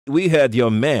We heard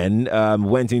your men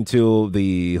went into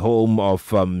the home of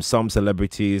some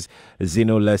celebrities,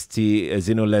 Zinoleensky,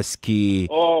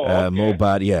 Oh, okay.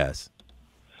 Mohbad. Yes.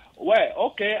 Well,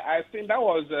 okay. I think that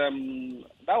was an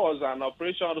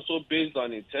operation also based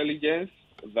on intelligence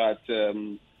that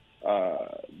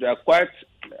there are quite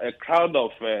a crowd of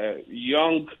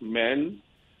young men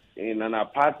in an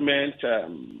apartment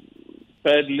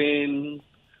peddling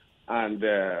and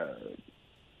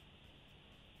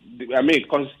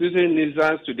constituting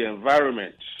nuisance to the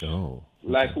environment. Oh.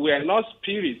 Like Okay. we are not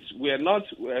spirits. We're not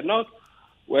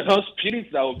spirits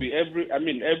that will be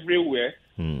everywhere.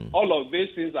 Hmm. All of these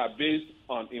things are based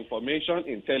on information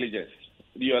intelligence.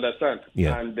 Do you understand?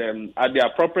 Yeah. And at the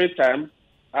appropriate time,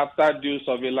 after due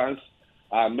surveillance,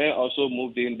 our men also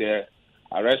moved in there,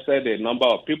 arrested a number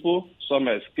of people. Some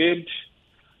escaped.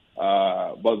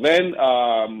 But then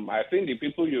I think the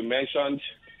people you mentioned,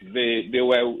 they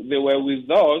were with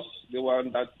us. They were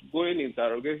undergoing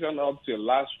interrogation up till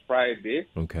last Friday.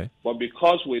 Okay. But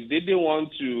because we didn't want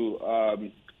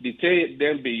to detain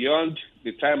them beyond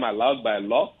the time allowed by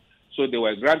law, so they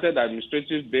were granted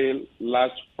administrative bail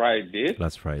last Friday.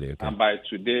 Last Friday. Okay. And by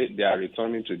today, they are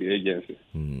returning to the agency.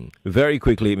 Very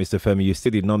quickly, Mr. Femi, you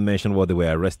still did not mention what they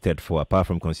were arrested for, apart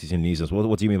from constitutional nuisance.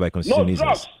 What do you mean by constitutional No,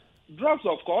 nuisance? drugs,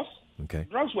 of course. Okay.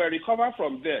 Drugs were recovered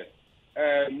from there.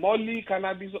 Molly,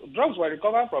 cannabis, drugs were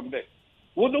recovered from there.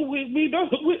 We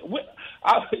don't.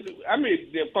 I mean,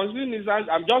 the constitutional nuisance.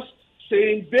 I'm just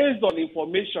saying based on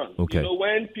information. Okay. You know,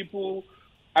 when people,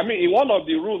 in one of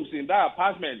the rooms in that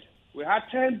apartment, we had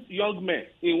 10 young men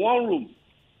in one room,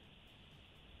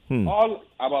 all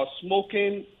about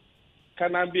smoking,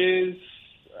 cannabis,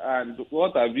 and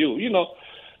what have you. You know,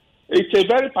 it's a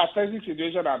very pathetic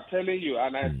situation, I'm telling you,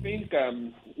 and I think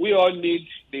we all need,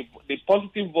 the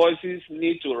positive voices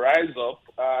need to rise up.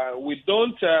 We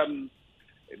don't,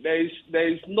 there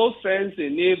is no sense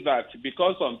in it that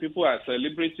because some people are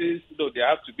celebrities, they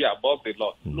have to be above the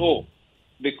law. No,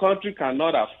 the country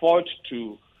cannot afford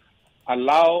to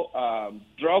allow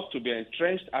drugs to be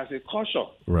entrenched as a caution.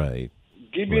 Right.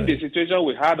 Given the situation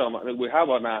we have on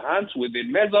our hands, with the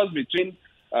measures between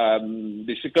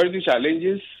the security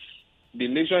challenges the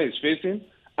nation is facing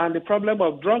and the problem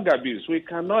of drug abuse, we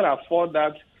cannot afford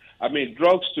that.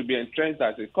 Drugs to be entrenched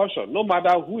as a caution, no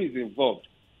matter who is involved.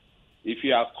 If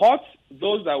you are caught,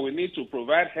 those that we need to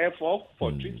provide help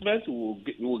for treatment, we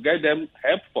will get them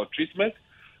help for treatment.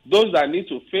 Those that need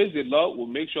to face the law, we'll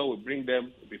make sure we bring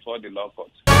them before the law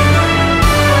courts.